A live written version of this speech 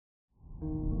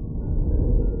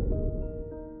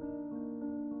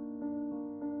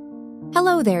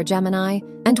Hello there, Gemini,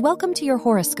 and welcome to your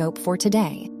horoscope for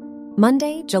today,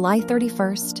 Monday, July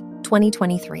 31st,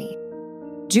 2023.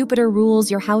 Jupiter rules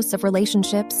your house of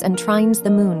relationships and trines the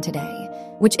moon today,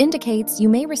 which indicates you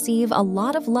may receive a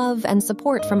lot of love and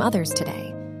support from others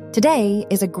today. Today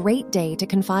is a great day to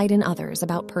confide in others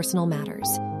about personal matters.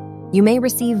 You may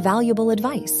receive valuable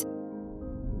advice.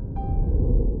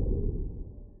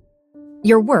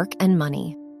 Your work and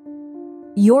money.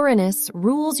 Uranus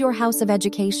rules your house of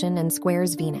education and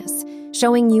squares Venus,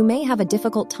 showing you may have a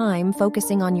difficult time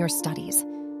focusing on your studies.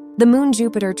 The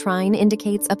Moon-Jupiter trine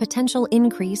indicates a potential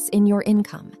increase in your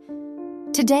income.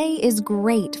 Today is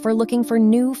great for looking for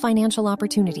new financial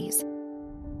opportunities.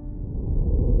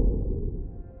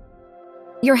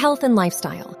 Your health and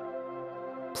lifestyle.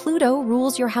 Pluto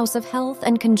rules your house of health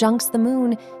and conjuncts the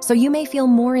moon, so you may feel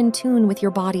more in tune with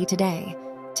your body today.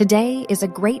 Today is a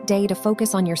great day to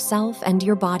focus on yourself and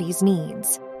your body's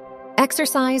needs.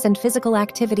 Exercise and physical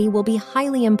activity will be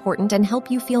highly important and help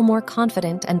you feel more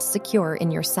confident and secure in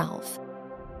yourself.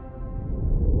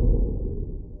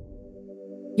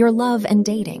 Your love and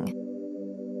dating.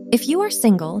 If you are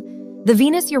single, the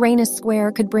Venus-Uranus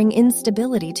square could bring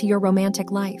instability to your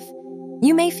romantic life.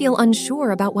 You may feel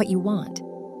unsure about what you want.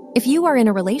 If you are in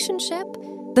a relationship,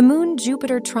 the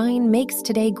Moon-Jupiter trine makes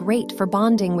today great for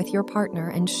bonding with your partner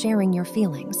and sharing your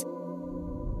feelings.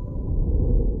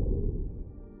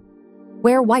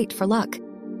 Wear white for luck.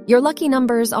 Your lucky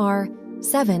numbers are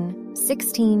 7,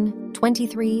 16,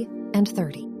 23, and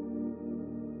 30.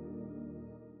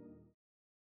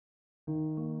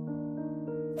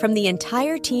 From the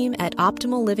entire team at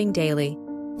Optimal Living Daily,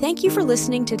 thank you for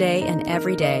listening today and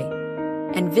every day.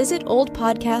 And visit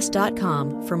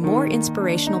oldpodcast.com for more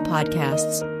inspirational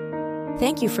podcasts.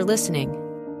 Thank you for listening.